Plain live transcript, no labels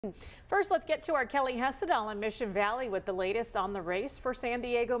First, let's get to our Kelly Hessedal in Mission Valley with the latest on the race for San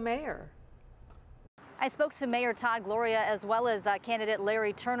Diego mayor. I spoke to Mayor Todd Gloria as well as candidate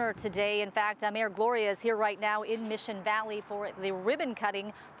Larry Turner today. In fact, Mayor Gloria is here right now in Mission Valley for the ribbon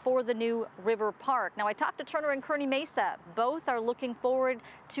cutting for the new River Park. Now, I talked to Turner and Kearney Mesa. Both are looking forward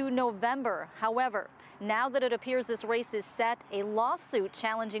to November. However, now that it appears this race is set, a lawsuit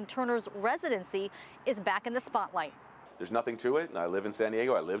challenging Turner's residency is back in the spotlight. There's nothing to it. I live in San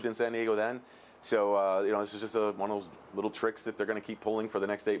Diego. I lived in San Diego then. So, this is just one of those little tricks that they're going to keep pulling for the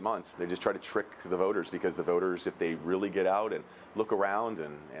next 8 months. They just try to trick the voters because the voters, if they really get out and look around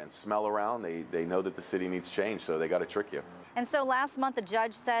and smell around, they know that the city needs change, so they got to trick you. And so last month, the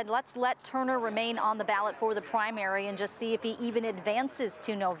judge said, let's let Turner remain on the ballot for the primary and just see if he even advances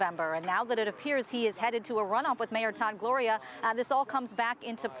to November. And now that it appears he is headed to a runoff with Mayor Todd Gloria, this all comes back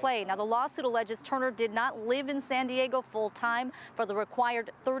into play. Now, the lawsuit alleges Turner did not live in San Diego full time for the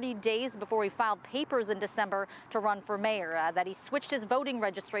required 30 days before he filed papers in December to run for mayor, that he switched his voting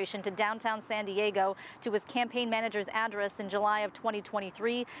registration to downtown San Diego to his campaign manager's address in July of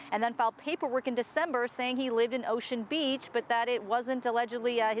 2023, and then filed paperwork in December saying he lived in Ocean Beach, but that it wasn't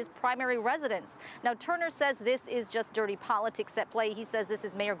allegedly his primary residence. Now, Turner says this is just dirty politics at play. He says this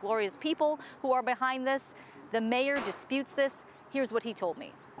is Mayor Gloria's people who are behind this. The mayor disputes this. Here's what he told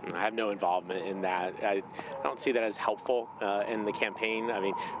me. I have no involvement in that. I don't see that as helpful in the campaign. I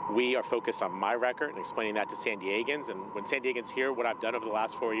mean, we are focused on my record and explaining that to San Diegans. And when San Diegans hear what I've done over the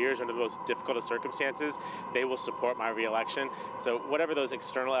last 4 years under the most difficult of circumstances, they will support my reelection. So whatever those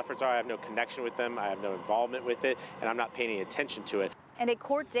external efforts are, I have no connection with them. I have no involvement with it, and I'm not paying any attention to it. And a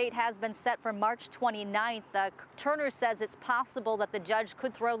court date has been set for March 29th. Turner says it's possible that the judge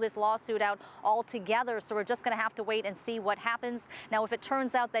could throw this lawsuit out altogether. So we're just going to have to wait and see what happens. Now, if it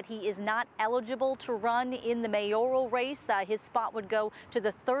turns out that he is not eligible to run in the mayoral race, his spot would go to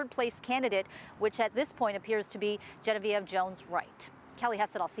the third place candidate, which at this point appears to be Genevieve Jones-Wright. Kelly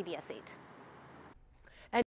Hessedal, CBS 8.